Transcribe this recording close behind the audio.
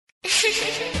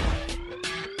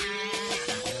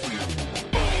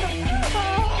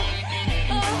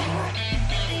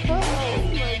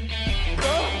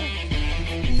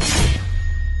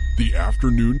The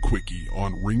Afternoon Quickie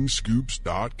on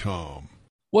ringscoops.com.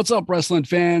 What's up, wrestling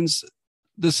fans?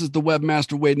 This is the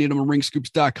webmaster Wade Needham on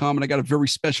ringscoops.com, and I got a very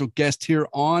special guest here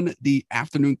on the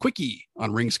Afternoon Quickie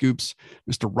on Ring Scoops,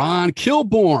 Mr. Ron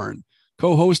Kilborn,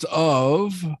 co-host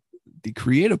of the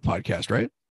Creative Podcast,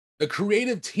 right? The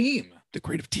Creative Team. The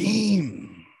Creative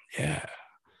Team. Yeah.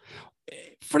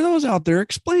 For those out there,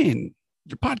 explain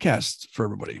your podcast for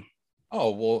everybody. Oh,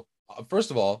 well,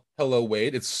 first of all, hello,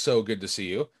 Wade. It's so good to see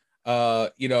you.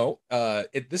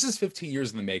 This is 15 years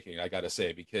in the making, I got to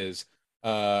say, because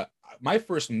my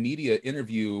first media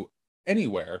interview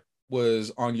anywhere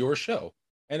was on your show,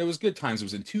 and it was good times. It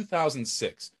was in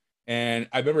 2006. And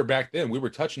I remember back then we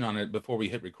were touching on it before we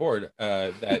hit record,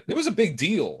 that it was a big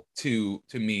deal to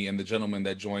me and the gentleman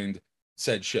that joined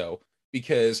said show,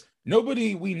 because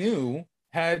nobody we knew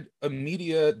had a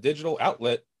media digital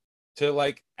outlet to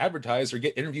like advertise or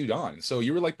get interviewed on. So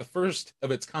you were like the first of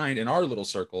its kind in our little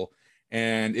circle.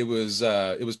 And it was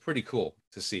pretty cool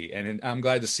to see. And I'm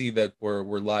glad to see that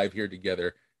we're live here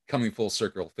together, coming full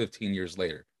circle 15 years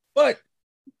later. But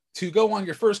to go on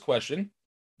your first question,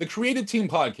 the Creative Team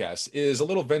Podcast is a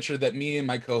little venture that me and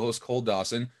my co-host Cole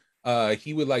Dawson,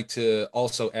 he would like to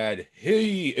also add,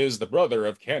 he is the brother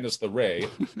of Candice LeRae.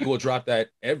 He will drop that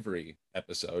every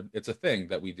episode. It's a thing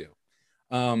that we do.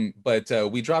 But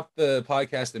we dropped the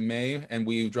podcast in May, and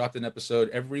we dropped an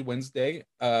episode every Wednesday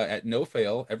at no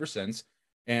fail ever since.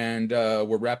 And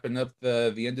we're wrapping up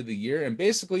the end of the year. And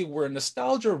basically, we're a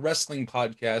nostalgia wrestling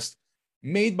podcast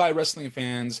made by wrestling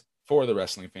fans for the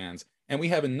wrestling fans. And we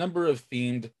have a number of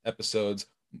themed episodes.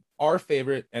 Our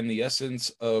favorite and the essence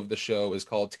of the show is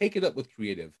called Take It Up with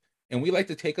Creative. And we like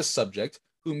to take a subject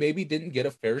who maybe didn't get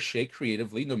a fair shake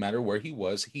creatively, no matter where he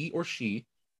was, he or she,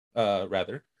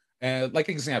 rather. Like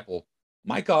example,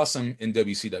 Mike Awesome in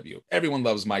WCW. Everyone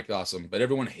loves Mike Awesome, but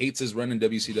everyone hates his run in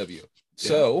WCW. Yeah.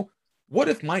 So what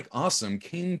if Mike Awesome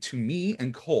came to me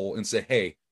and Cole and said,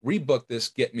 hey, rebook this,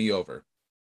 get me over?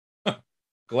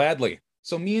 Gladly.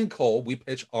 So me and Cole, we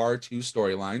pitch our two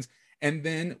storylines, and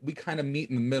then we kind of meet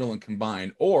in the middle and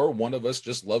combine, or one of us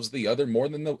just loves the other more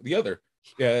than the other.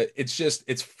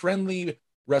 It's friendly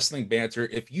wrestling banter.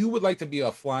 If you would like to be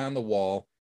a fly on the wall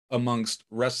amongst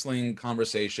wrestling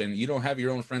conversation, you don't have your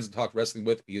own friends to talk wrestling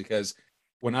with, because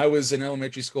when I was in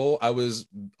elementary school, I was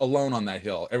alone on that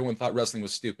hill. Everyone thought wrestling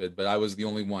was stupid, but I was the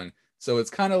only one. So it's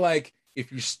kind of like,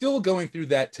 if you're still going through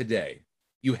that today,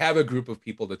 you have a group of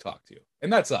people to talk to,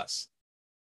 and that's us.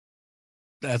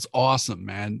 That's awesome,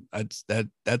 man.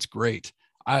 That's great.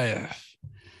 I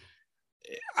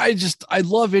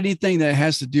love anything that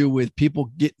has to do with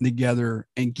people getting together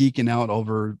and geeking out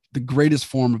over the greatest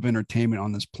form of entertainment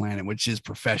on this planet, which is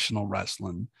professional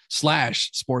wrestling /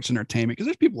 sports entertainment. Because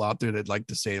there's people out there that like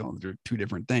to say, oh, they're two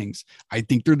different things. I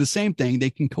think they're the same thing.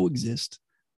 They can coexist,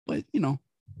 but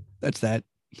that's that.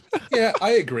 Yeah,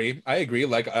 I agree.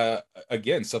 Like,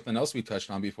 again, something else we touched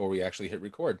on before we actually hit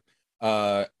record.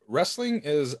 Wrestling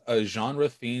is a genre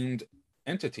themed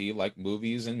entity like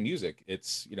movies and music.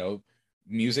 It's,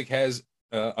 music has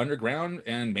underground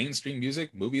and mainstream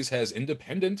music. Movies has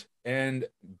independent and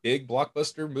big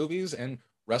blockbuster movies, and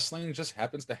wrestling just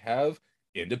happens to have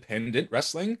independent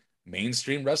wrestling,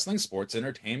 mainstream wrestling, sports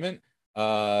entertainment.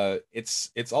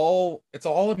 It's all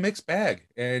a mixed bag,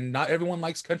 and not everyone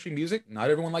likes country music. Not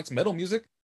everyone likes metal music.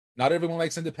 Not everyone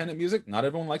likes independent music. Not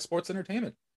everyone likes sports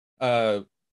entertainment.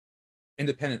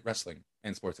 Independent wrestling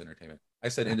and sports entertainment. I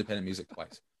said independent music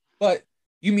twice, but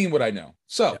you mean what I know.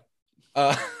 So,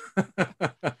 but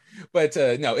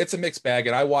no, it's a mixed bag,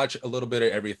 and I watch a little bit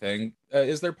of everything.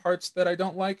 Is there parts that I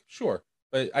don't like? Sure,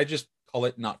 but I just call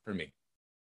it not for me.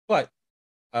 But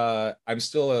I'm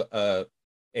still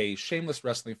a shameless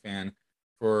wrestling fan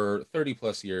for 30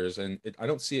 plus years, and I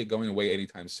don't see it going away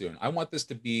anytime soon. I want this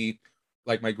to be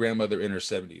like my grandmother in her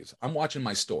 70s. I'm watching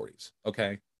my stories,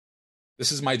 okay?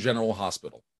 This is my general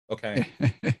hospital, okay?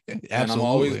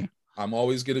 Absolutely. And I'm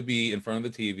always going to be in front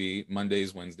of the TV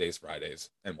Mondays, Wednesdays,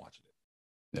 Fridays, and watching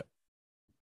it.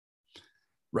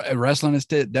 Yeah. Wrestling is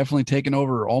definitely taken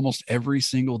over almost every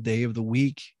single day of the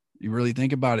week. You really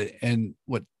think about it. And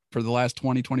for the last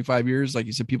 20, 25 years, like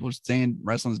you said, people are saying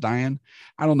wrestling's dying.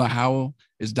 I don't know how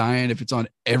it's dying if it's on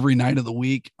every night of the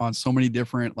week on so many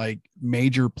different like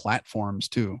major platforms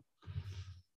too.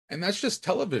 And that's just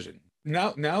television.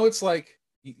 Now it's like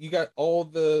you got all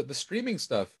the streaming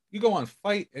stuff. You go on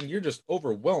Fight and you're just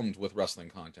overwhelmed with wrestling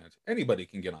content. Anybody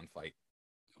can get on Fight.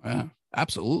 Yeah,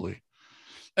 absolutely.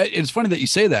 It's funny that you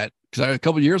say that. because a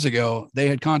couple of years ago they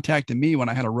had contacted me when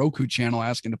I had a Roku channel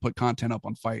asking to put content up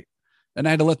on Fight, and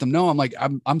I had to let them know I'm like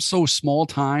I'm so small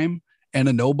time and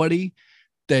a nobody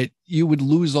that you would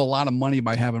lose a lot of money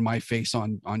by having my face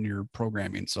on your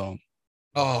programming. So,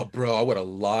 oh, bro, I would have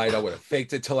lied. I would have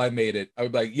faked it till I made it. I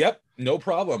would be like, yep, no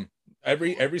problem.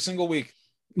 Every single week,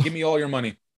 give me all your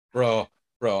money, bro.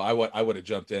 I would have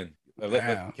jumped in.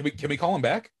 Yeah. Can we call him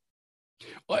back?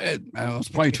 Well, it's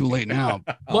probably too late now.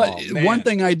 But Oh, one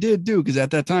thing I did do, because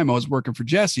at that time I was working for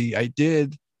Jesse, I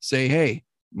did say, hey,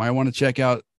 might want to check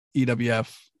out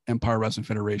EWF, Empire Wrestling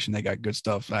Federation. They got good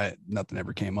stuff. Nothing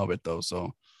ever came of it though.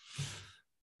 So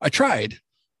I tried,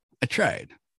 but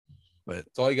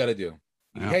that's all you got to do.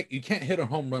 Yeah. You can't hit a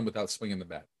home run without swinging the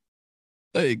bat.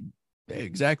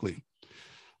 Exactly.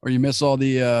 Or you miss all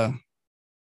the,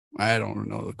 I don't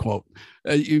know the quote.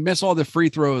 You miss all the free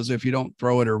throws if you don't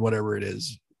throw it or whatever it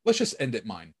is. Let's just end it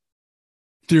mine.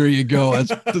 There you go.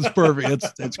 That's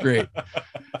perfect. That's great.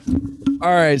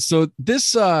 All right. So this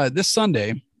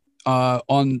Sunday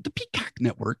on the Peacock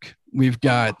Network, we've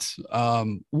got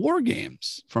War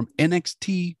Games from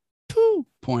NXT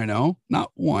 2.0,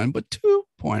 not 1, but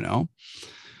 2.0.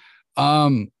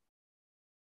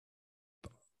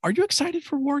 Are you excited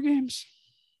for War Games?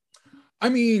 I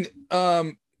mean,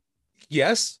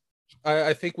 yes,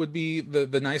 I think would be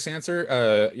the nice answer.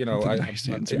 I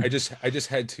just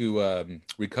had to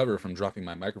recover from dropping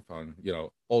my microphone.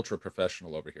 Ultra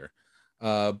professional over here.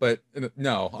 But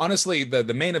no, honestly,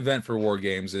 the main event for War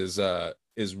Games is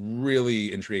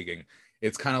really intriguing.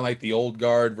 It's kind of like the old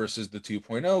guard versus the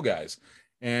 2.0 guys,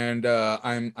 and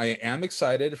I am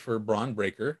excited for Braun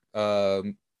Breaker.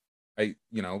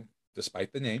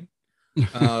 Despite the name.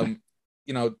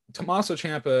 Tommaso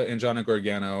Ciampa and Johnny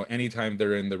Gargano, anytime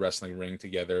they're in the wrestling ring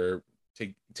together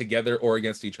or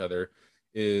against each other,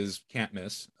 can't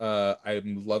miss.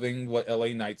 I'm loving what LA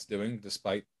Knight's doing,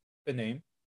 despite the name.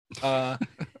 I'm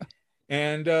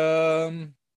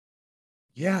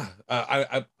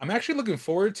actually looking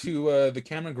forward to the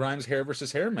Cameron Grimes hair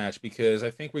versus hair match, because I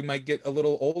think we might get a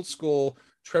little old school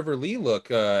Trevor Lee look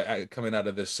coming out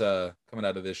of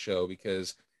this show,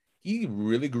 because he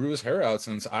really grew his hair out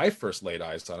since I first laid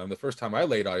eyes on him. The first time I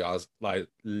laid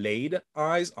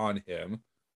eyes on him,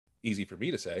 easy for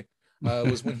me to say,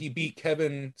 was when he beat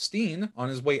Kevin Steen on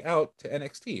his way out to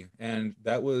NXT. And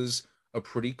that was a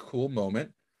pretty cool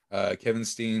moment. Kevin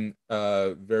Steen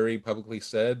very publicly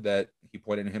said that he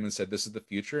pointed at him and said, "This is the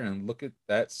future." And look at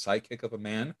that sidekick of a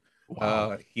man.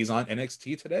 Wow. He's on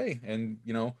NXT today. And,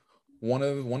 one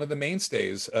of the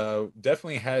mainstays,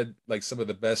 definitely had like some of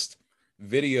the best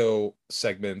video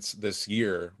segments this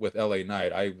year with LA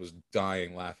Knight. I was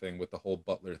dying laughing with the whole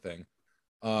Butler thing.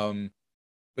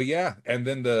 But yeah, and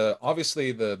then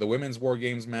obviously the women's War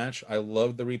Games match. I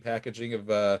love the repackaging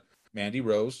of Mandy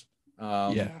Rose.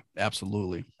 Yeah,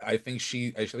 absolutely. I think she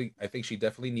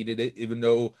definitely needed it, even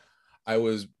though I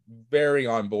was very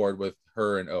on board with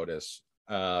her and Otis.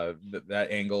 That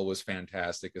angle was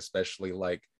fantastic, especially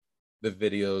like the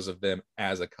videos of them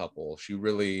as a couple.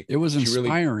 It was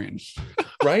inspiring.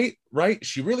 Right.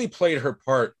 She really played her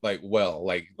part like well,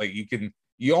 like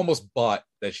you almost bought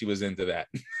that she was into that.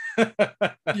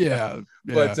 Yeah.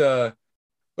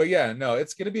 But yeah, no,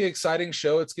 it's going to be an exciting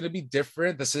show. It's going to be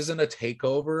different. This isn't a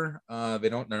takeover.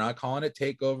 They're not calling it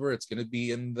takeover. It's going to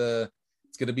be in the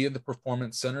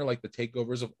performance center, like the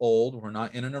takeovers of old. We're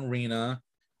not in an arena.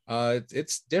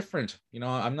 It's different.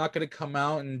 I'm not going to come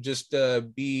out and just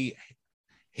be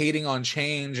hating on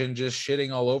change and just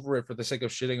shitting all over it for the sake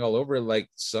of shitting all over it, like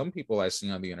some people I see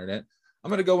on the internet. I'm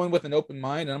going to go in with an open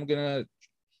mind, and I'm going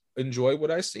to enjoy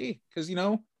what I see, because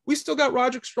we still got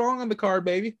Roderick Strong on the card,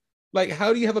 baby. Like,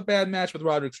 how do you have a bad match with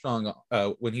Roderick Strong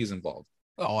when he's involved?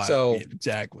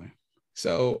 Exactly.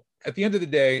 So at the end of the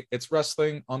day, it's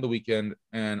wrestling on the weekend,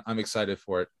 and I'm excited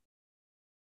for it.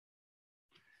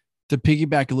 To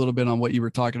piggyback a little bit on what you were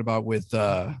talking about with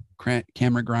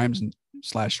Cameron Grimes and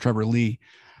 / Trevor Lee,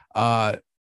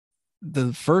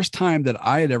 the first time that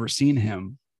I had ever seen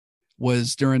him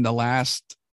was during the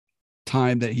last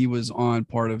time that he was on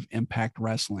part of Impact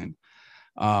Wrestling.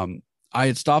 I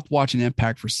had stopped watching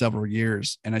Impact for several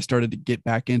years, and I started to get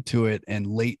back into it in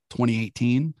late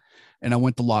 2018. And I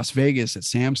went to Las Vegas at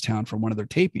Sam's Town for one of their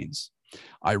tapings.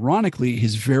 Ironically,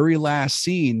 his very last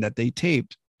scene that they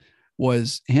taped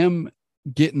was him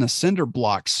getting a cinder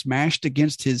block smashed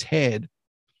against his head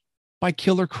by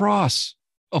Killer Cross,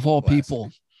 of all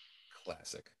people.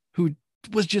 Classic. Who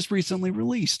was just recently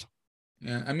released.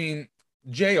 Yeah, I mean,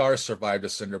 JR survived a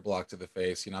cinder block to the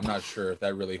face. I'm not sure if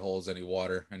that really holds any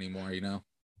water anymore,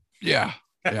 Yeah.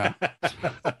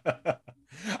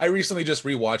 I recently just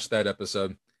rewatched that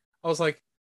episode. I was like,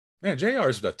 Man, JR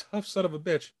is a tough son of a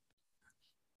bitch.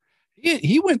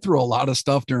 He went through a lot of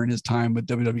stuff during his time with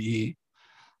WWE.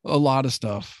 A lot of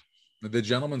stuff. The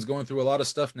gentleman's going through a lot of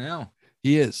stuff now.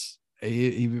 He is.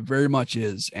 He very much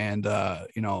is. And,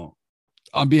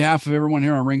 on behalf of everyone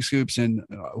here on Ring Scoops and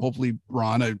hopefully,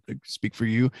 Ron, I speak for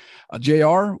you,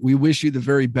 JR, we wish you the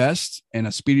very best and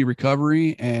a speedy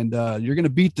recovery. And you're going to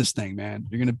beat this thing, man.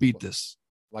 You're going to beat this.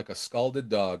 Like a scalded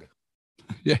dog.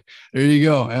 Yeah, there you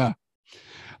go. Yeah.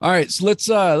 All right. So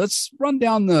let's run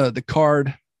down the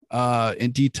card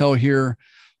in detail here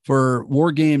for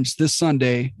War Games this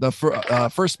Sunday. The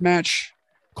first match,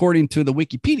 according to the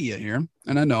Wikipedia here,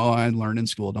 and I know I learned in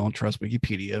school, don't trust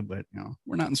Wikipedia, but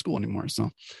we're not in school anymore. So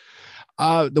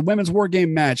the women's War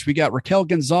Game match, we got Raquel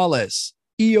Gonzalez,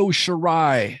 Io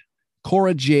Shirai,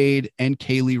 Cora Jade, and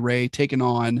Kaylee Ray taking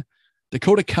on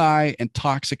Dakota Kai and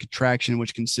Toxic Attraction,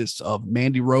 which consists of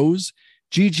Mandy Rose,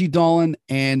 Gigi Dolan,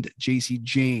 and JC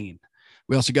Jane.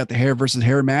 We also got the hair versus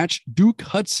hair match, Duke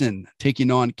Hudson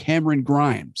taking on Cameron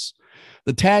Grimes.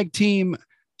 The tag team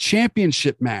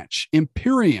championship match,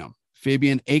 Imperium,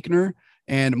 Fabian Aichner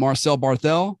and Marcel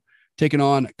Barthel taking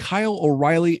on Kyle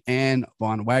O'Reilly and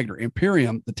Von Wagner.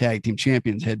 Imperium, the tag team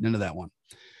champions, heading into that one.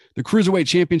 The Cruiserweight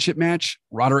Championship match,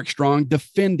 Roderick Strong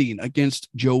defending against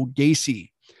Joe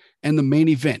Gacy. And the main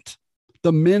event,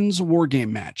 the men's War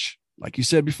Game match. Like you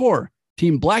said before,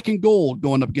 Team Black and Gold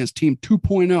going up against Team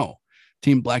 2.0.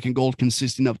 Team Black and Gold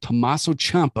consisting of Tommaso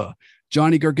Ciampa,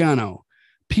 Johnny Gargano,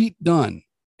 Pete Dunne,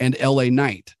 and LA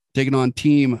Knight, taking on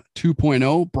Team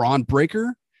 2.0, Braun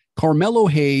Breaker, Carmelo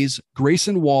Hayes,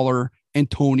 Grayson Waller, and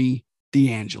Tony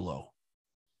D'Angelo.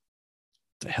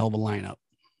 It's a hell of a lineup.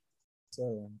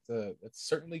 So it's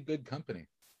certainly good company.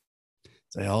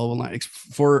 It's a hell of a lineup.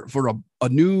 For a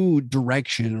new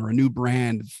direction or a new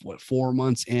brand, 4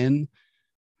 months in,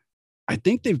 I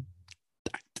think they've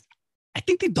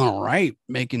done all right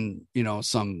making,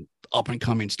 some up and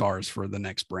coming stars for the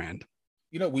next brand.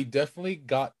 We definitely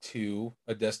got to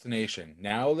a destination.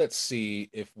 Now let's see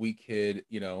if we could,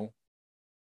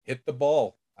 hit the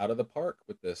ball out of the park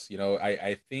with this.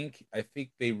 I think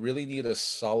they really need a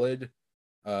solid,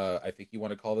 I think you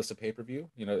want to call this a pay-per-view.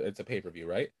 It's a pay-per-view,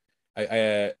 right?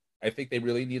 I think they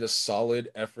really need a solid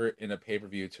effort in a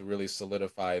pay-per-view to really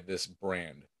solidify this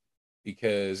brand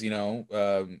because,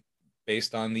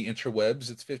 based on the interwebs,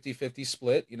 it's 50-50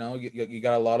 split. You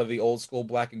got a lot of the old school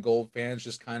Black and Gold fans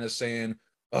just kind of saying,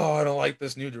 "Oh, I don't like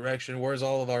this new direction. Where's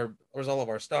all of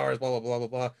our stars? Blah blah blah blah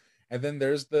blah." And then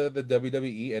there's the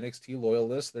WWE NXT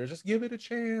loyalists. They're just give it a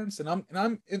chance, and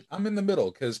I'm in the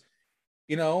middle because,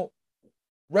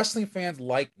 wrestling fans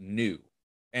like new,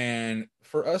 and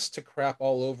for us to crap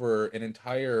all over an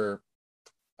entire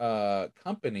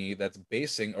company that's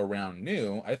basing around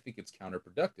new, I think it's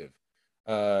counterproductive.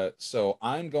 So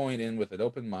I'm going in with an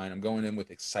open mind. I'm going in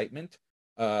with excitement.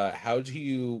 How do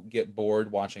you get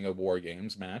bored watching a War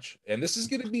Games match? And this is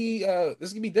gonna be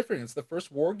different. It's the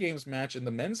first War Games match in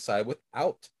the men's side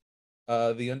without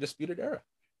the Undisputed Era.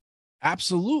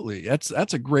 Absolutely.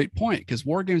 That's a great point because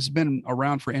War Games has been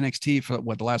around for NXT for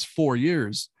the last 4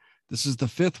 years. This is the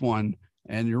 5th one,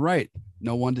 and you're right.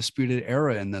 No Undisputed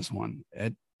Era in this one.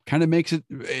 It kind of makes it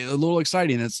a little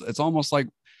exciting. It's almost like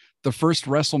the first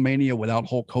WrestleMania without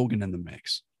Hulk Hogan in the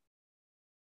mix.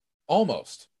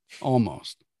 Almost.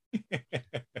 Although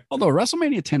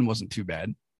WrestleMania 10 wasn't too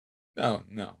bad. No,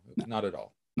 not at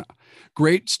all. No.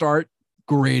 Great start,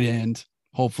 great end.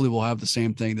 Hopefully we'll have the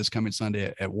same thing this coming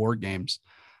Sunday at War Games.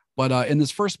 But in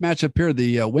this first matchup here,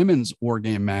 the women's War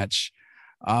Game match,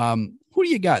 who do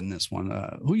you got in this one?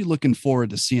 Who are you looking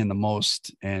forward to seeing the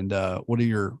most? And what are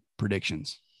your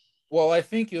predictions? Well, I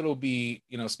think it'll be,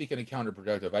 speaking of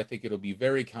counterproductive, I think it'll be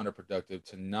very counterproductive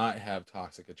to not have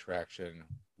Toxic Attraction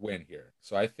win here.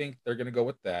 So I think they're going to go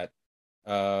with that.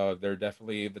 They're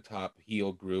definitely the top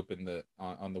heel group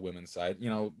on the women's side.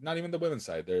 Not even the women's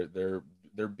side.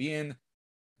 They're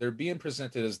being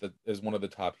presented as one of the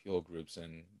top heel groups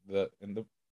in the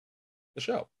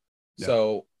show. Yeah.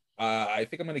 So I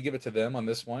think I'm going to give it to them on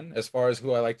this one. As far as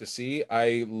who I like to see,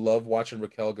 I love watching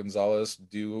Raquel Gonzalez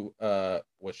do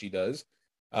what she does.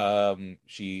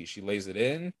 She lays it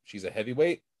in. She's a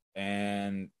heavyweight,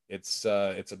 and it's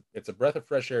a breath of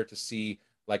fresh air to see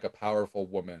like a powerful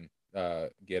woman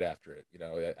get after it.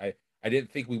 I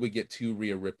didn't think we would get 2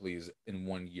 Rhea Ripleys in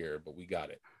 1 year, but we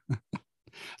got it.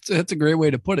 That's a great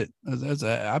way to put it. That's an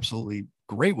absolutely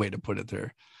great way to put it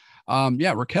there.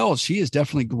 Raquel, she has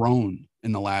definitely grown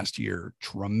in the last year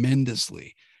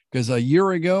tremendously, because a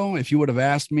year ago, if you would have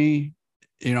asked me,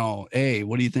 hey,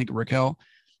 what do you think of Raquel?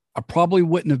 I probably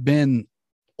wouldn't have been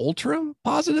ultra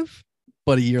positive,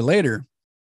 but a year later,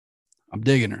 I'm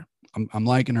digging her. I'm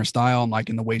liking her style. I'm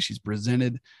liking the way she's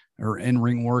presented. Her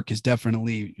in-ring work is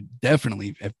definitely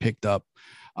have picked up.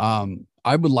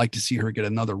 I would like to see her get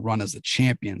another run as a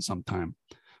champion sometime.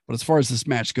 But as far as this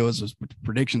match goes, with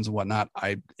predictions and whatnot,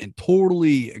 I am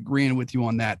totally agreeing with you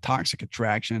on that. Toxic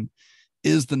Attraction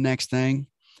is the next thing.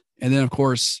 And then, of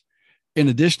course, in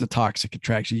addition to Toxic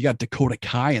Attraction, you got Dakota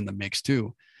Kai in the mix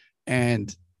too.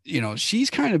 And, she's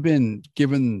kind of been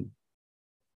given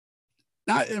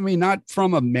not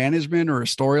from a management or a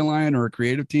storyline or a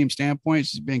creative team standpoint.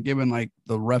 She's been given like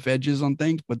the rough edges on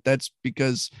things, but that's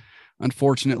because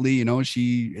unfortunately,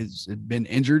 she has been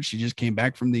injured. She just came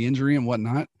back from the injury and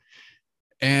whatnot.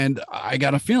 And I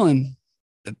got a feeling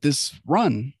that this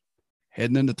run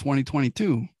heading into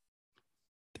 2022,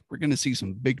 we're going to see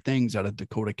some big things out of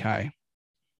Dakota Kai.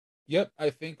 Yep, I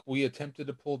think we attempted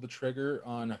to pull the trigger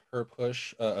on her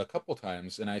push a couple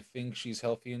times, and I think she's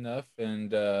healthy enough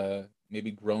and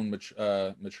maybe grown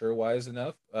mature wise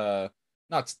enough.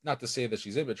 Not to say that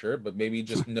she's immature, but maybe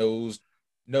just knows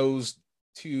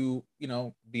to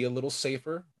be a little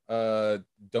safer.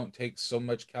 Don't take so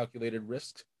much calculated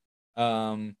risks.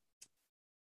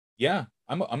 Yeah,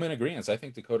 I'm in agreement. I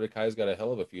think Dakota Kai's got a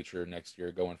hell of a future next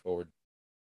year going forward.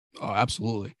 Oh,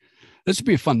 absolutely. This would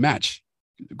be a fun match.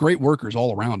 Great workers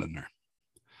all around in there.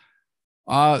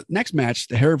 Next match,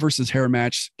 the hair versus hair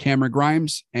match, Cameron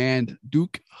Grimes and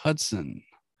Duke Hudson.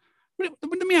 Let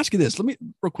me ask you this.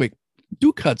 Real quick.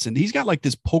 Duke Hudson, he's got like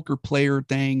this poker player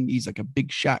thing. He's like a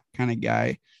big shot kind of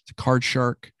guy. It's a card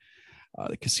shark,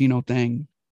 the casino thing.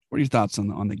 What are your thoughts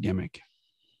on the gimmick?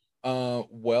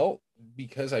 Well,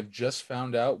 because I've just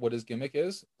found out what his gimmick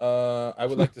is, I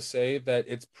would like to say that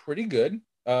it's pretty good.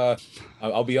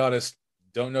 I'll be honest,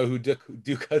 don't know who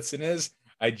Duke Hudson is.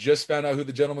 I just found out who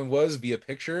the gentleman was via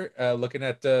picture, looking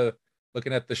at the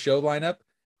show lineup.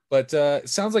 But it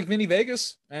sounds like Vinny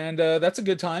Vegas, and that's a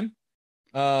good time.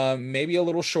 Maybe a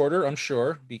little shorter, I'm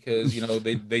sure, because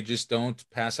they just don't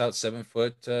pass out 7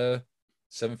 foot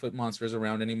monsters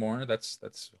around anymore. That's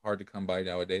hard to come by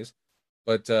nowadays.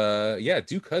 But yeah,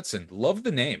 Duke Hudson, love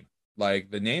the name.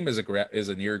 Like, the name is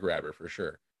an ear grabber for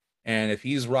sure. And if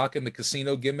he's rocking the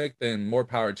casino gimmick, then more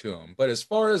power to him. But as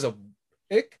far as a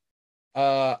pick,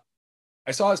 I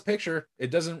saw his picture.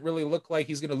 It doesn't really look like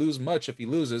he's going to lose much if he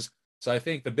loses. So I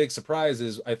think the big surprise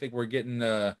is I think we're making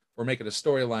a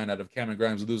storyline out of Cameron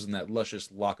Grimes losing that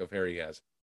luscious lock of hair he has.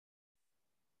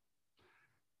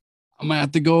 I'm going to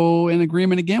have to go in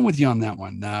agreement again with you on that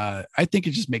one. I think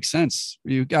it just makes sense.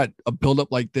 You've got a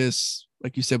buildup like this,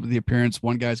 like you said, with the appearance.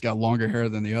 One guy's got longer hair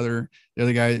than the other. The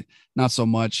other guy, not so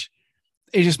much.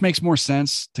 It just makes more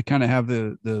sense to kind of have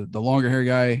the longer hair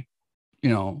guy,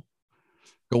 go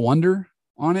under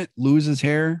on it, lose his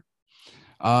hair.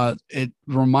 It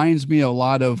reminds me a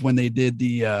lot of when they did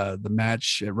the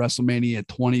match at WrestleMania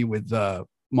 20 with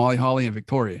Molly Holly and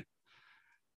Victoria.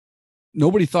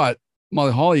 Nobody thought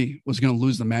Molly Holly was going to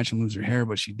lose the match and lose her hair,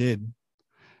 but she did.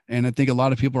 And I think a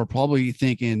lot of people are probably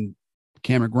thinking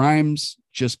Cameron Grimes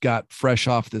just got fresh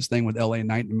off this thing with LA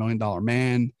Knight and $1 Million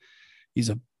Man. He's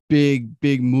a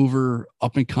big mover,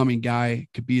 up and coming guy,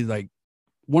 could be like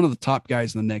one of the top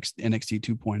guys in the next NXT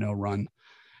 2.0 run.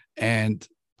 And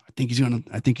I think he's going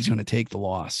to take the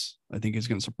loss. I think he's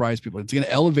going to surprise people. It's going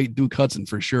to elevate Duke Hudson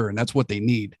for sure. And that's what they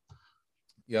need.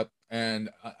 Yep. And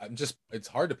it's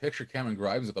hard to picture Cameron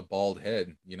Grimes with a bald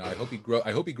head. I hope he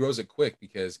grows it quick,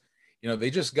 because, they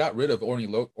just got rid of Oney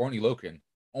Lorcan.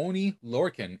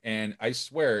 And I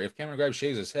swear, if Cameron Grimes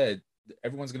shaves his head,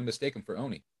 everyone's going to mistake him for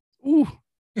Oney. Ooh,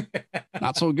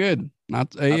 not so good.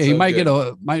 He might get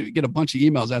a bunch of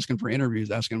emails asking for interviews,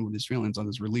 asking what his feelings on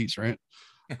this release, right?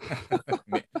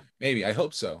 Maybe. I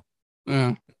hope so.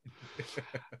 Yeah.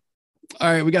 All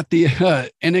right, we got the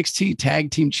NXT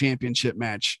Tag Team Championship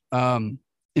match.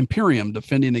 Imperium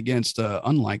defending against an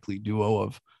unlikely duo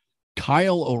of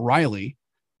Kyle O'Reilly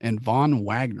and Von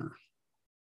Wagner.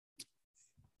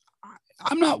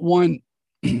 I'm not one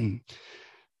to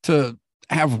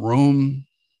have room.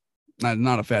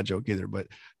 Not a fat joke either, but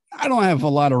I don't have a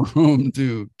lot of room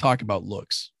to talk about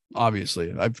looks.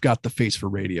 Obviously, I've got the face for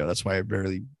radio. That's why I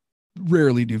rarely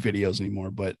do videos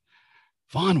anymore. But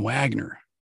Von Wagner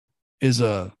is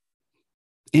a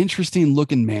interesting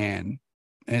looking man.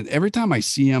 And every time I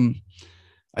see him,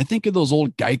 I think of those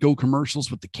old Geico commercials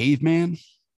with the caveman.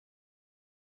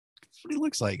 That's what he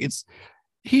looks like.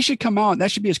 He should come out.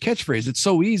 That should be his catchphrase. It's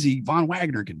so easy. Von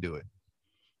Wagner can do it.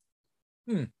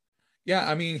 Yeah.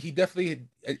 I mean, he definitely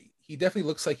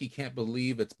looks like he can't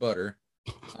believe it's butter.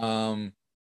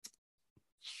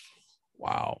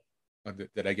 Wow.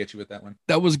 Did I get you with that one?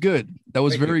 That was good. That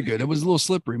was very good. It was a little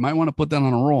slippery. Might want to put that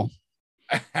on a roll.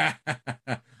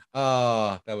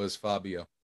 Oh, that was Fabio.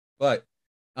 But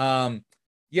um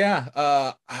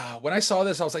yeah, when I saw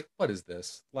this, I was like, what is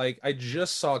this? Like, I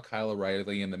just saw Kyle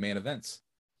O'Reilly in the main events.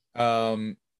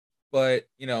 Um, but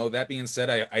that being said,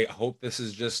 I hope this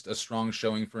is just a strong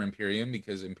showing for Imperium,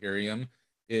 because Imperium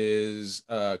is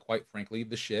quite frankly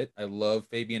the shit. I love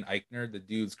Fabian Eichner. The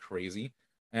dude's crazy.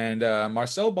 And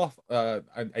Marcel Boff,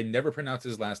 I never pronounce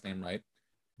his last name right,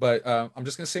 but I'm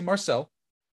just gonna say Marcel.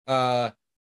 Uh,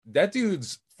 that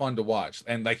dude's fun to watch,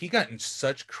 and like, he got in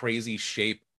such crazy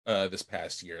shape this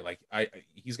past year. Like,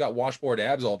 he's got washboard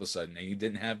abs all of a sudden, and he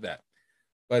didn't have that.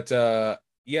 But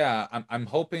yeah, I'm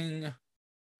hoping,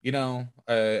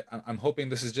 I'm hoping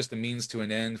this is just a means to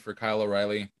an end for Kyle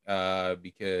O'Reilly,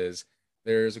 because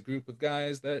there's a group of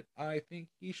guys that I think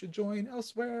he should join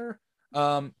elsewhere.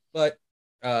 But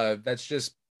that's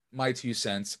just my 2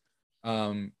 cents.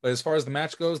 But as far as the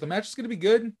match goes, the match is going to be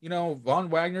good. Von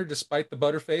Wagner, despite the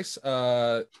butterface,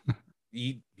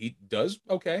 he does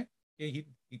okay.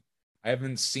 I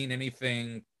haven't seen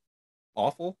anything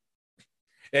awful.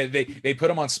 They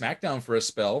put him on SmackDown for a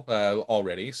spell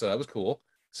already, so that was cool.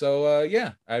 So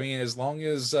yeah, I mean, as long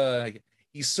as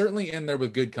he's certainly in there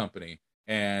with good company,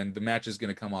 and the match is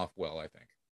going to come off well, I think.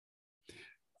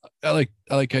 I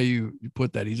like how you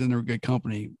put that. He's in their good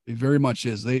company. It very much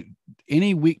is.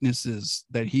 Any weaknesses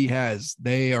that he has,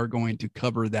 they are going to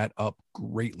cover that up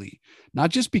greatly.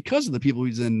 Not just because of the people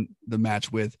he's in the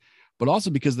match with, but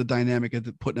also because the dynamic of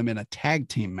putting him in a tag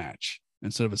team match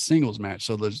instead of a singles match.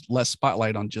 So there's less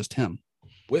spotlight on just him.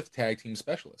 With tag team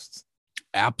specialists.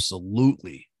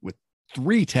 Absolutely. With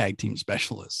 3 tag team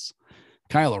specialists.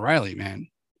 Kyle O'Reilly, man.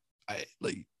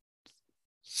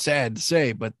 Sad to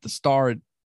say, but the star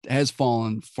has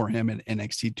fallen for him in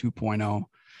NXT 2.0.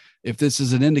 If this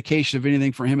is an indication of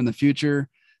anything for him in the future,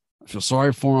 I feel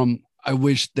sorry for him. I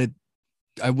wish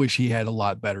he had a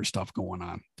lot better stuff going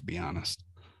on, to be honest.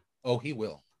 Oh, he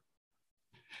will.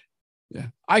 Yeah.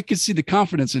 I could see the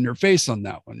confidence in your face on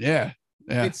that one. Yeah.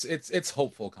 Yeah. It's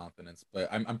hopeful confidence, but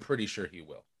I'm pretty sure he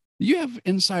will. You have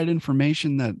inside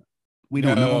information that we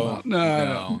don't know about?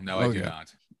 No, Okay. I do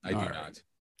not. I do not.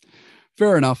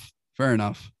 Fair enough.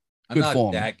 I'm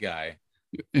not that guy.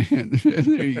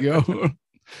 There you go.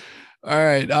 All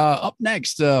right. Up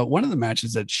next, one of the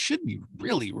matches that should be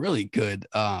really, really good,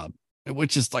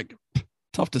 which is like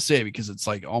tough to say because it's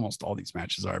like almost all these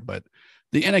matches are, but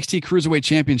the NXT Cruiserweight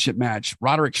Championship match,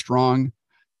 Roderick Strong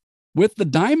with the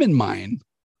Diamond Mine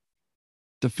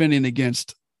defending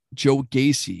against Joe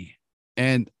Gacy.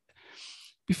 And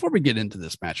before we get into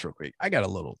this match real quick, I got a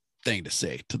little thing to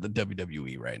say to the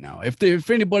WWE right now. If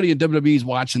anybody in WWE is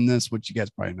watching this, which you guys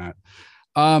probably not,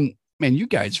 man, you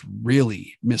guys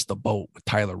really missed the boat with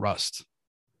Tyler Rust.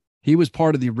 He was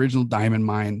part of the original Diamond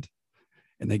Mine,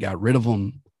 and they got rid of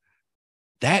him.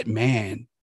 That man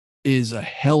is a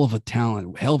hell of a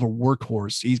talent, hell of a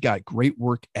workhorse. He's got great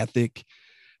work ethic.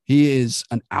 He is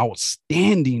an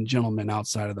outstanding gentleman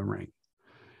outside of the ring.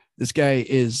 This guy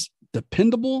is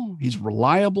dependable, he's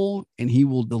reliable, and he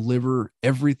will deliver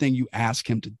everything you ask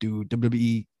him to do.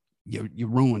 WWE, you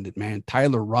ruined it, man.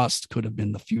 Tyler Rust could have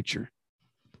been the future.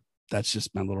 That's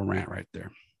just my little rant right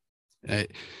there.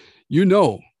 You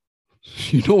know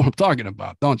what I'm talking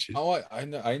about, don't you? Oh, I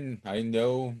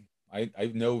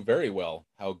know very well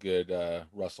how good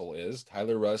Russell is.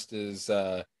 Tyler Rust is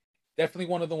definitely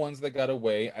one of the ones that got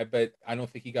away. I don't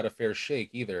think he got a fair shake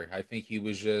either. I think he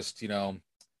was just,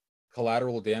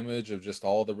 collateral damage of just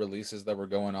all the releases that were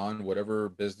going on, whatever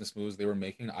business moves they were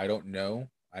making. I don't know.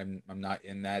 I'm not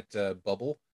in that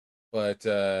bubble, but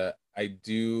I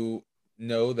do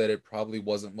know that it probably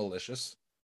wasn't malicious.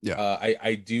 Yeah.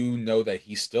 I do know that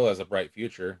he still has a bright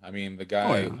future. I mean, the guy.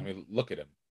 Oh, yeah. I mean, look at him.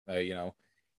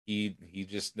 He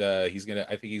just he's gonna.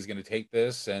 I think he's gonna take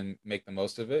this and make the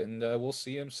most of it, and we'll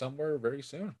see him somewhere very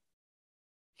soon.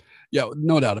 Yeah,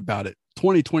 no doubt about it.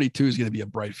 2022 is going to be a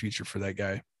bright future for that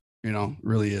guy.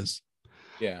 Really is.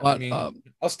 Yeah, but, I mean,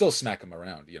 I'll still smack him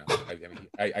around.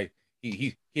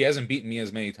 He hasn't beaten me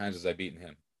as many times as I've beaten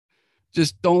him.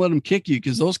 Just don't let him kick you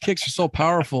because those kicks are so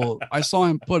powerful. I saw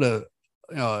him put a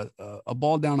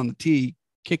ball down on the tee,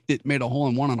 kicked it, made a hole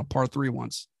in one on a par 3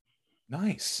 once.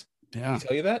 Nice. Yeah. Did he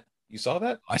tell you that? You saw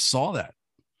that? I saw that.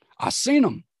 I seen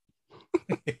him.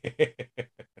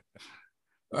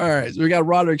 All right, so we got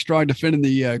Roderick Strong defending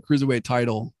the Cruiserweight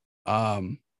title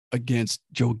against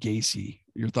Joe Gacy.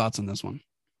 Your thoughts on this one?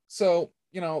 So,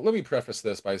 let me preface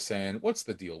this by saying, what's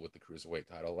the deal with the Cruiserweight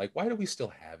title? Like, why do we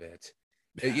still have it?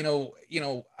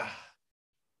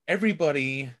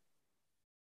 Everybody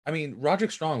I mean,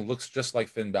 Roderick Strong looks just like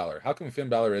Finn Balor. How come Finn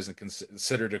Balor isn't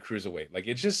considered a cruiserweight? Like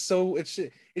it's just so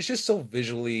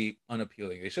visually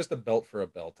unappealing. It's just a belt for a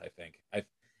belt. I think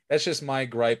that's just my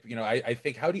gripe. I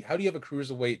think how do you have a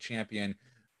cruiserweight champion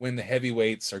when the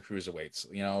heavyweights are cruiserweights?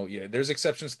 Yeah, there's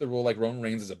exceptions to the rule. Like Roman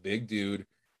Reigns is a big dude,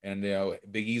 and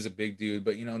Big E's a big dude.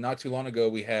 But not too long ago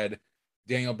we had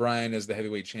Daniel Bryan as the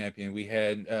heavyweight champion. We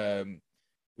had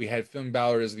Finn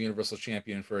Balor as the Universal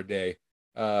Champion for a day.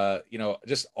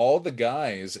 Just all the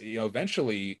guys,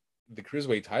 eventually the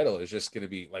cruiserweight title is just going to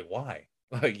be like, why?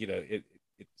 Like, it's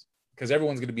because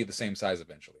everyone's going to be the same size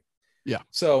eventually. Yeah.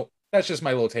 So that's just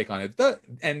my little take on it.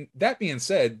 And that being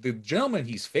said, the gentleman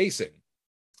he's facing,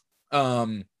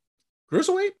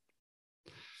 cruiserweight.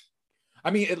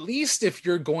 I mean, at least if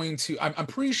you're going to, I'm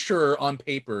pretty sure on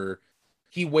paper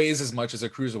he weighs as much as a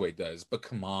cruiserweight does. But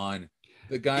come on,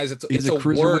 the guys, he's a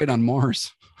cruiserweight on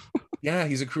Mars. Yeah,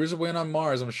 he's a cruiserweight on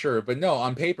Mars, I'm sure. But no,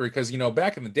 on paper, because,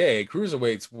 back in the day,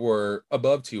 cruiserweights were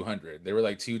above 200. They were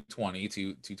like 220,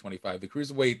 225. The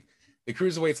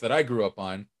cruiserweights that I grew up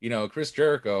on, Chris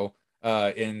Jericho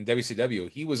in WCW,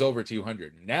 he was over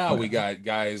 200. Now we got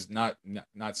guys not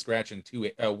scratching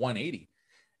 180.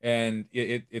 And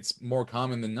it's more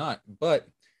common than not. But,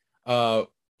 the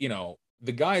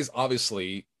guy's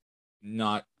obviously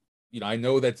not, I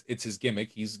know that it's his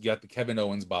gimmick. He's got the Kevin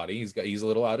Owens body. He's a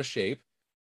little out of shape,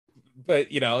 but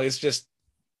it's just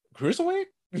cruiserweight.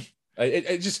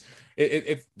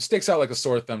 It sticks out like a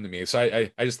sore thumb to me. So I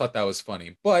just thought that was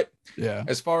funny. But yeah,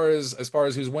 as far as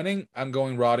who's winning, I'm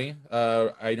going Roddy.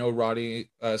 I know Roddy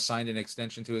signed an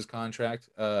extension to his contract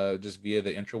just via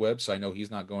the interweb, so I know he's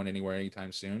not going anywhere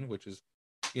anytime soon, which is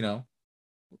a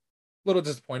little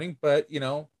disappointing. But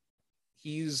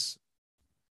he's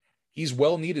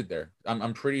well needed there.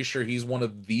 I'm pretty sure he's one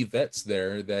of the vets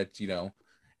there that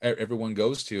everyone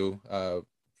goes to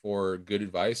for good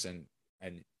advice, and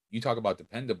you talk about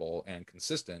dependable and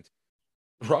consistent.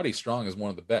 Roddy Strong is one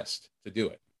of the best to do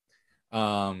it.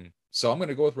 So I'm going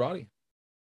to go with Roddy.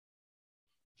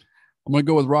 I'm going to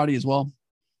go with Roddy as well.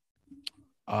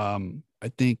 I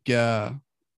think Joe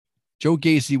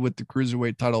Gacy with the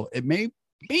cruiserweight title, it may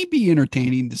be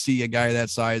entertaining to see a guy that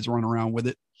size run around with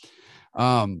it.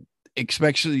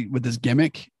 Especially with his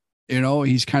gimmick,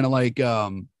 he's kind of like a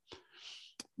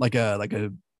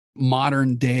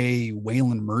modern day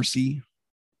Waylon Mercy,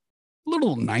 a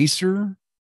little nicer,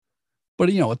 but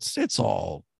it's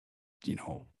all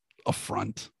a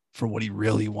front for what he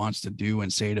really wants to do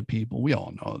and say to people. We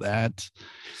all know that,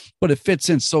 but it fits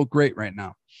in so great right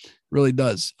now, really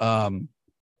does. But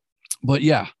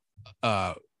yeah,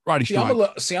 Roddy Strong.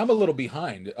 I'm a little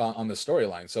behind on the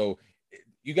storyline, so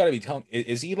you got to be telling,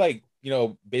 is he like,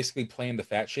 basically playing the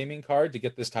fat shaming card to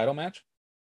get this title match?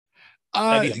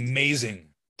 That'd be amazing.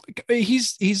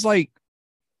 He's like,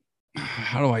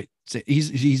 how do I say?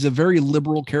 He's a very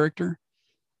liberal character.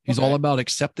 He's all about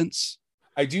acceptance.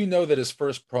 I do know that his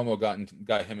first promo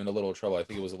got him in a little trouble. I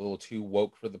think it was a little too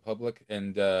woke for the public,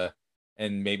 and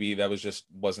maybe that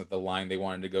wasn't the line they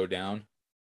wanted to go down.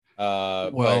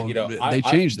 They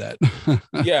changed that.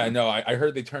 Yeah, no, I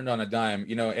heard they turned on a dime,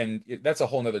 and that's a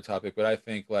whole nother topic, but I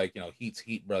think heat's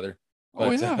heat, brother.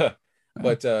 But,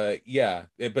 but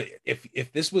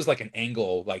if this was like an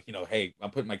angle, hey,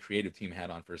 I'm putting my creative team hat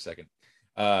on for a second.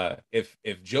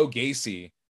 If Joe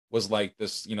Gacy was like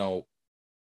this,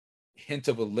 hint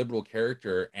of a liberal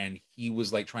character, and he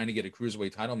was like trying to get a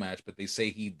cruiserweight title match, but they say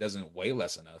he doesn't weigh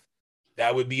less enough,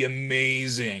 that would be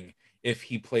amazing. If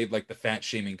he played like the fat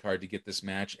shaming card to get this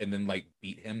match and then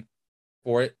beat him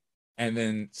for it, and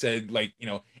then said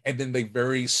and then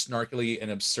very snarkily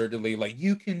and absurdly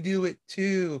you can do it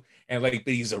too, and but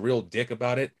he's a real dick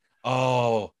about it.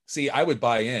 Oh, see, I would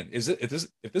buy in. If this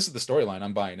is the storyline,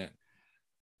 I'm buying in.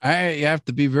 I have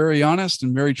to be very honest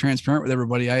and very transparent with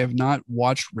everybody. I have not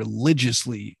watched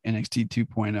religiously NXT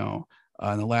 2.0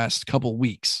 in the last couple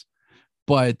weeks,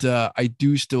 but I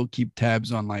do still keep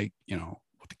tabs on what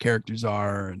the characters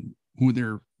are and who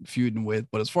they're feuding with.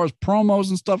 But as far as promos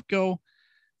and stuff go,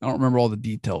 I don't remember all the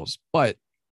details, but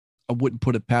I wouldn't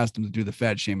put it past him to do the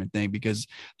fat shaming thing, because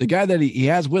the guy that he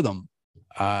has with him,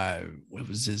 what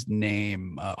was his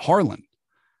name? Harlan.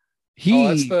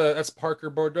 That's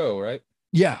Parker Bordeaux, right?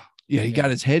 Yeah. He got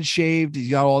his head shaved.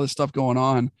 He's got all this stuff going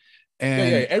on.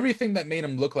 And everything that made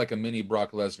him look like a mini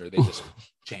Brock Lesnar, they just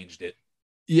changed it.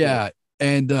 Yeah.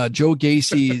 And Joe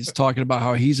Gacy is talking about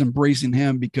how he's embracing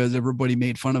him because everybody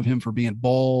made fun of him for being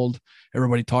bald.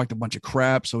 Everybody talked a bunch of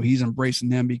crap. So he's embracing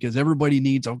him because everybody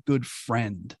needs a good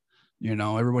friend.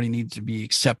 Everybody needs to be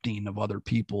accepting of other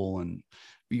people and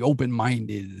be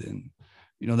open-minded and,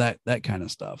 that kind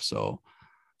of stuff. So,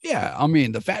 yeah, I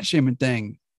mean, the fat shaming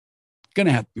thing,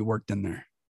 Gonna have to be worked in there.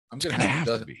 I'm It's gonna gonna have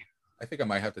have to. to be. I think I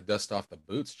might have to dust off the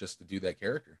boots just to do that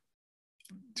character.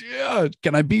 Yeah.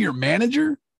 Can I be your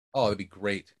manager? Oh, that'd be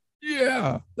great.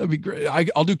 Yeah, that'd be great.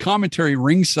 I'll do commentary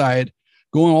ringside,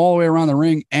 going all the way around the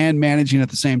ring and managing at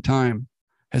the same time.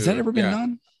 Has that Dude, ever been yeah.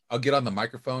 done? I'll get on the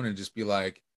microphone and just be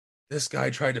like, "This guy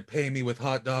tried to pay me with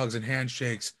hot dogs and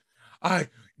handshakes. I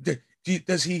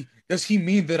does he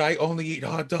mean that I only eat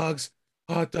hot dogs?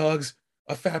 Hot dogs.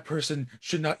 A fat person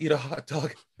should not eat a hot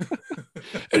dog."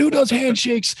 And who does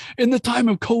handshakes in the time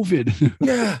of COVID?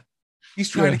 Yeah, he's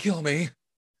trying Yeah. to kill me.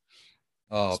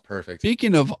 Oh, perfect.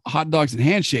 Speaking of hot dogs and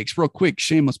handshakes, real quick,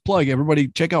 shameless plug. Everybody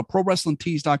check out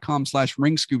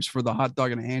prowrestlingtees.com/ring scoops for the hot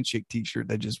dog and a handshake t-shirt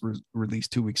that just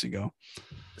released 2 weeks ago.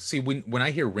 See, when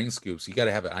I hear ring scoops, you got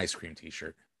to have an ice cream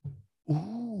T-shirt.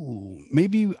 Ooh,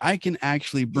 maybe I can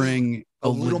actually bring A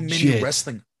little legit,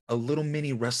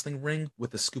 mini wrestling ring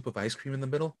with a scoop of ice cream in the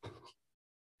middle.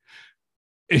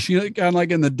 If you kind of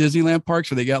like in the Disneyland parks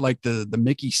where they got like the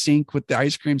Mickey sink with the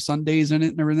ice cream sundaes in it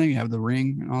and everything, you have the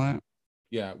ring and all that.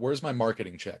 Yeah, where's my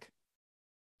marketing check?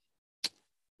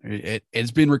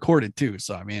 It's been recorded too.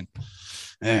 So, I mean,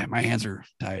 my hands are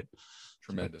tied.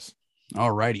 Tremendous.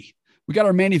 All righty. We got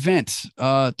our main event.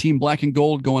 Team Black and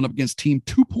Gold going up against Team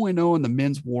 2.0 in the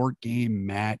men's war game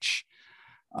match.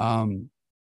 I don't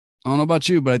know about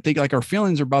you, but I think like our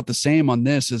feelings are about the same on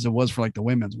this as it was for like the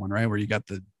women's one, right? Where you got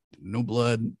the New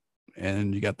Blood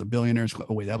and you got the Billionaires.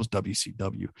 Oh, wait, that was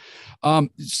WCW.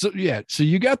 So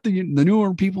you got the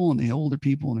newer people and the older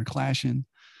people and they're clashing.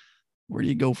 Where do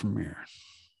you go from here?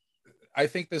 I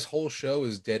think this whole show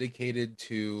is dedicated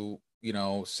to,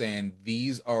 saying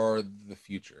these are the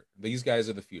future. These guys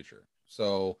are the future.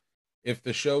 So if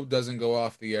the show doesn't go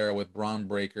off the air with Braun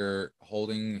Breaker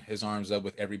holding his arms up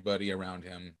with everybody around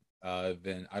him,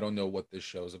 then I don't know what this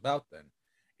show is about then.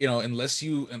 Unless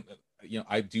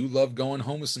I do love going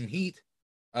home with some heat.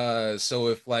 So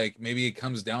if like maybe it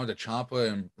comes down to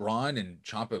Ciampa and Braun and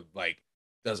Ciampa like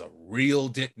does a real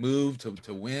dick move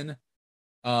to win,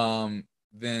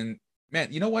 then man,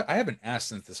 you know what? I haven't asked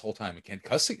since this whole time.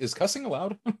 Is cussing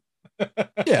allowed?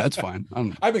 Yeah, it's fine.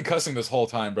 I've been cussing this whole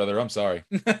time, brother. I'm sorry.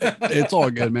 It's all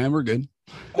good, man. We're good.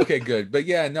 Okay, good. But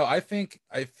yeah, no, I think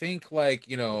like,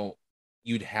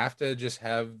 you'd have to just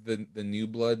have the new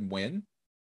blood win.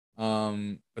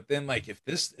 But then like if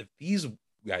these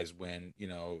guys win,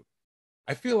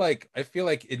 I feel like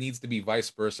it needs to be vice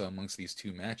versa amongst these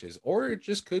two matches, or it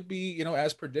just could be,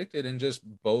 as predicted in just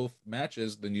both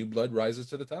matches, the new blood rises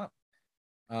to the top.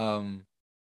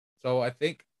 So I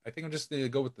think I'm just gonna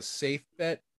go with the safe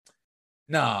bet.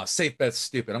 Nah, safe bet's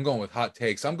stupid. I'm going with hot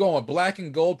takes. I'm going with Black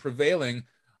and Gold prevailing.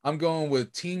 I'm going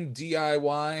with Team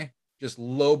DIY just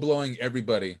low blowing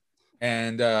everybody,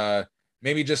 and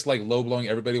maybe just like low blowing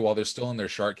everybody while they're still in their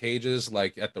shark cages,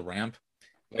 like at the ramp.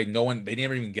 Like they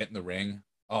never even get in the ring.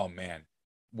 Oh man,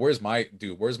 where's my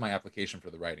application for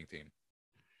the writing team?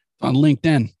 On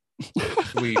LinkedIn.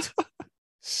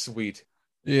 Sweet.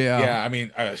 Yeah. I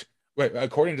mean,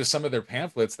 according to some of their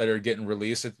pamphlets that are getting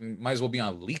released, it might as well be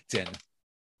on LinkedIn.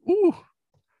 Ooh,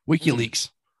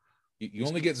 WikiLeaks. You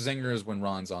only get zingers when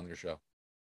Ron's on your show.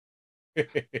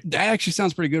 That actually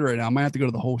sounds pretty good right now. I might have to go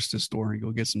to the Hostess store and go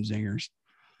get some zingers.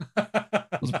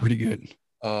 Those are pretty good.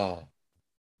 Oh,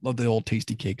 love the old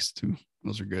tasty cakes too.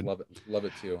 Those are good. Love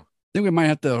it too. I think we might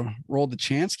have to roll the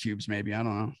chance cubes. Maybe, I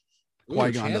don't know.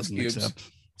 Qui-Gon doesn't cubes. accept.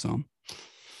 So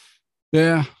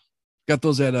yeah, got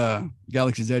those at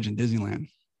Galaxy's Edge in Disneyland.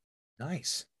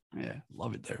 Nice. Yeah,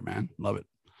 love it there, man. Love it.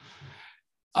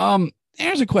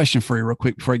 Here's a question for you real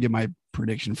quick before I get my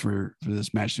prediction for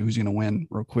this match. Who's going to win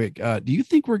real quick. Do you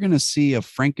think we're going to see a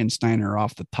Frankensteiner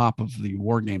off the top of the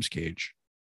War Games cage?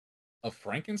 A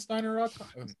Frankensteiner off?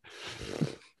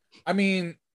 I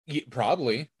mean,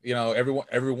 probably,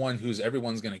 everyone's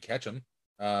going to catch him.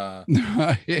 Yeah.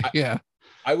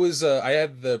 I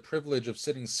had the privilege of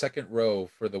sitting second row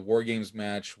for the War Games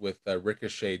match with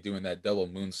Ricochet doing that double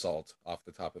moonsault off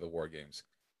the top of the War Games.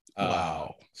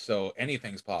 Wow. So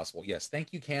anything's possible. Yes.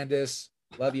 Thank you, Candace.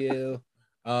 Love you.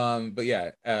 But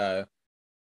yeah,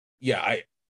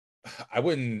 I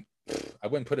wouldn't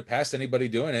put it past anybody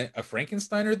doing it. A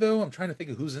Frankensteiner though, I'm trying to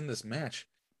think of who's in this match.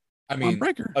 I mean,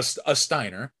 Breaker. A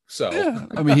Steiner. So yeah,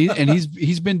 I mean,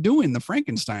 he's been doing the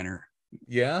Frankensteiner.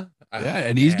 Yeah. Yeah,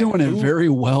 and he's doing it very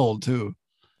well too.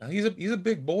 He's a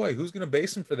big boy. Who's gonna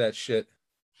base him for that shit?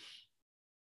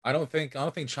 I don't think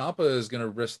Ciampa is gonna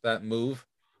risk that move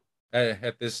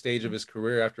at this stage of his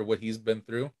career after what he's been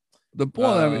through.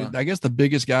 I guess the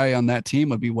biggest guy on that team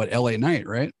would be LA Knight,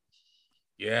 right?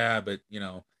 Yeah, but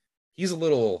he's a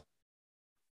little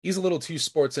too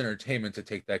sports entertainment to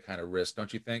take that kind of risk,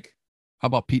 don't you think? How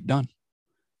about Pete Dunne?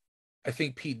 I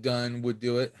think Pete Dunne would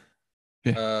do it.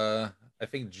 Yeah. I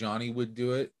think Johnny would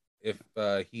do it if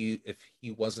he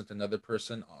wasn't another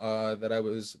person that I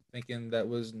was thinking that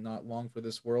was not long for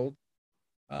this world.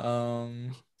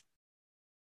 Um,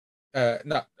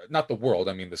 not the world.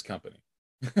 I mean this company.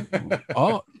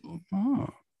 Oh, oh.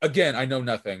 Again, I know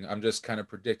nothing. I'm just kind of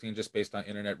predicting just based on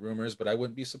internet rumors, but I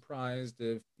wouldn't be surprised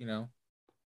if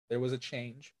there was a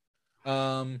change.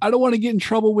 I don't want to get in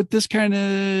trouble with this kind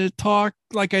of talk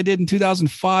like I did in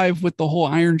 2005 with the whole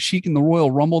Iron Sheik and the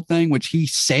Royal Rumble thing, which he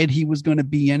said he was going to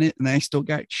be in it, and I still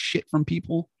got shit from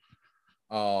people.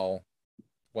 Oh,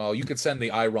 well, you could send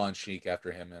the Iron Sheik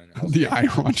after him. And The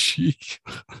Iron Sheik.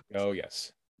 Oh,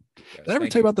 yes. Did I ever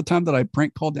tell you about the time that I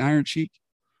prank called the Iron Sheik?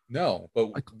 No,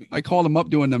 but I called him up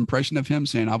doing an impression of him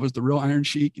saying I was the real Iron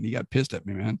Sheik, and he got pissed at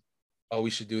me, man. Oh, we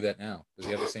should do that now. Does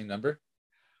he have the same number?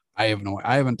 I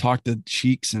haven't talked to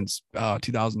Sheik since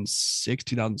 2006,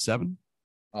 2007.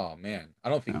 Oh man, I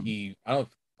don't even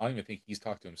think he's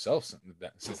talked to himself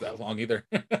since that long either.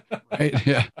 Right?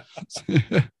 Yeah.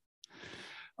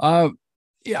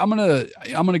 Yeah, I'm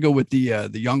gonna go with the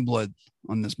young blood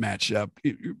on this matchup.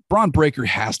 Braun Breaker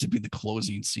has to be the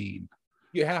closing scene.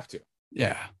 You have to.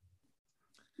 Yeah.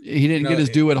 He didn't get his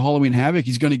due at Halloween Havoc.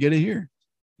 He's going to get it here.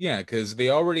 Yeah, because they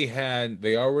already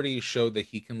showed that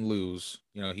he can lose.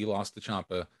 He lost to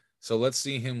Ciampa. So let's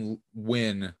see him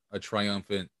win a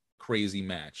triumphant, crazy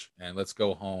match, and let's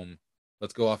go home.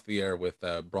 Let's go off the air with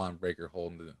Braun Breaker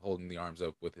holding the arms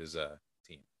up with his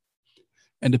team.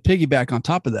 And to piggyback on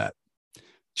top of that,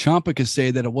 Ciampa could say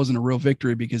that it wasn't a real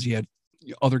victory because he had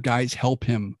other guys help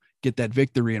him get that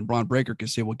victory, and Braun Breaker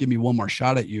could say, "Well, give me one more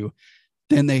shot at you."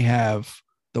 Then they have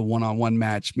the one-on-one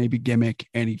match, maybe gimmick,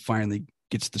 and he finally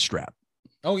gets the strap.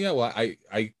 Oh yeah, well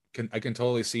I can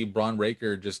totally see Braun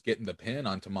Breaker just getting the pin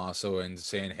on Tommaso and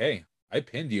saying, "Hey, I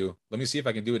pinned you. Let me see if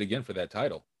I can do it again for that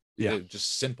title." Yeah,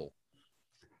 just simple.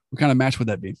 What kind of match would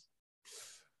that be?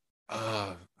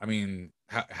 I mean,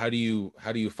 how do you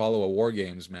follow a War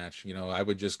Games match? I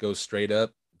would just go straight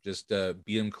up, just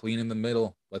beat him clean in the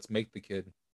middle. Let's make the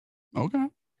kid. Okay,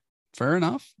 fair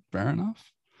enough.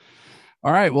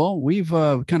 All right. Well, we've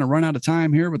kind of run out of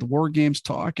time here with the War Games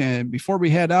talk. And before we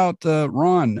head out,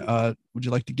 Ron, would you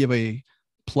like to give a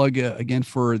plug again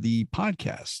for the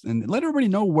podcast and let everybody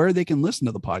know where they can listen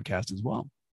to the podcast as well?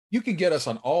 You can get us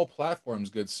on all platforms,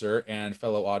 good sir, and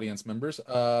fellow audience members.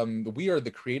 We are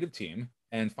the Creative Team,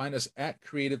 and find us at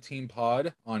Creative Team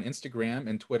Pod on Instagram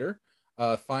and Twitter.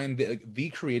 Find the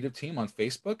Creative Team on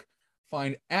Facebook.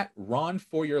 Find at Ron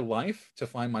for Your Life to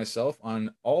find myself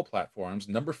on all platforms,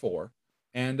 number 4.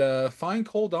 And find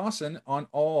Cole Dawson on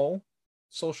all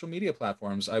social media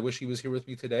platforms. I wish he was here with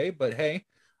me today, but hey,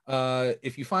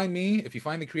 if you find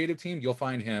the Creative Team, you'll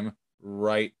find him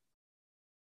right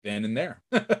then and there.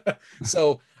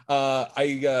 So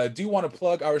I do want to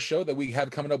plug our show that we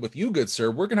have coming up with you, good sir.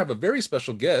 We're going to have a very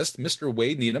special guest, Mr.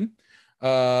 Wade Needham.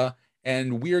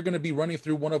 And we are going to be running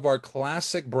through one of our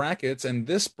classic brackets. And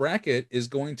this bracket is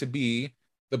going to be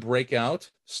the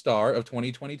breakout star of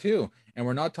 2022. And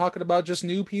we're not talking about just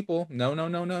new people.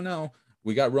 No.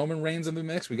 We got Roman Reigns in the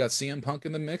mix. We got CM Punk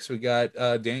in the mix. We got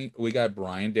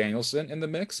Bryan Danielson in the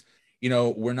mix.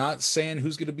 We're not saying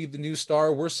who's going to be the new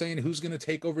star. We're saying who's going to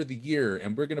take over the year.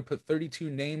 And we're going to put 32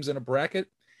 names in a bracket.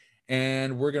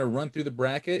 And we're going to run through the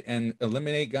bracket and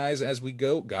eliminate guys as we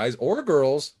go. Guys or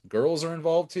girls. Girls are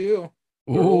involved too.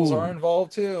 Girls are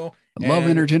involved too. I love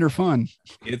intergender fun.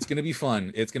 It's going to be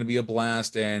fun. It's going to be a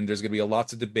blast. And there's going to be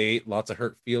lots of debate, lots of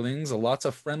hurt feelings, lots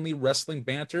of friendly wrestling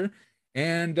banter.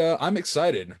 And I'm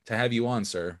excited to have you on,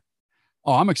 sir.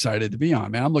 Oh, I'm excited to be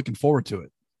on, man. I'm looking forward to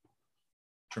it.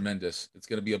 Tremendous. It's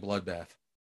going to be a bloodbath.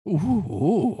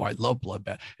 Ooh, I love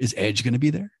bloodbath. Is Edge going to be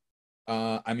there?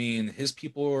 I mean, his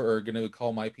people are going to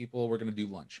call my people. We're going to do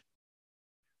lunch.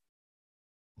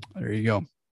 There you go.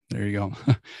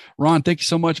 Ron, thank you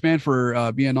so much, man,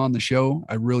 for being on the show.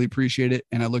 I really appreciate it.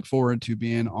 And I look forward to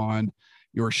being on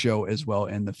your show as well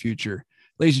in the future.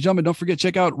 Ladies and gentlemen, don't forget,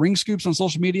 check out Ring Scoops on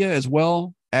social media as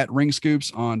well, at Ring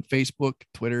Scoops on Facebook,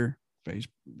 Twitter, Facebook,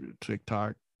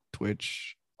 TikTok,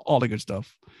 Twitch, all the good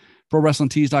stuff.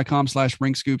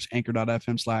 ProWrestlingTees.com/ringscoops,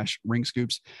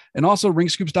 anchor.fm/ringscoops, and also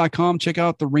ringscoops.com. Check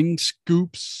out the Ring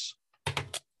Scoops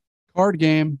card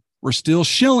game. We're still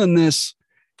shilling this.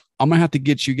 I'm going to have to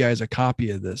get you guys a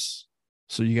copy of this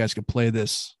so you guys can play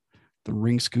this, the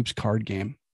Ring Scoops card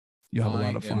game. You'll have a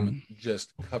lot of fun.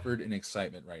 Just covered in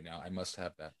excitement right now. I must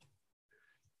have that.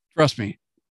 Trust me,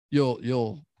 you'll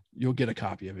get a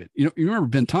copy of it. You remember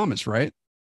Ben Thomas, right?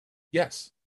 Yes.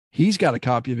 He's got a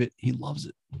copy of it. He loves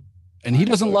it. And he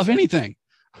doesn't love anything.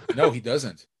 No, he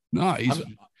doesn't. No,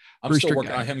 I'm still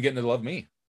working on him getting to love me.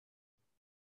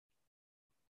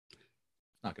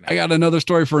 Not gonna I happen. got another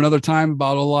story for another time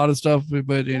about a lot of stuff.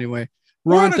 But anyway,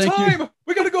 We're Ron, out of thank you. time.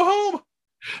 We got to go home.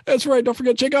 That's right. Don't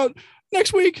forget, check out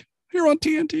next week here on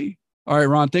TNT. All right,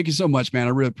 Ron, thank you so much, man. I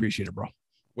really appreciate it, bro.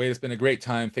 Wade, it's been a great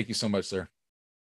time. Thank you so much, sir.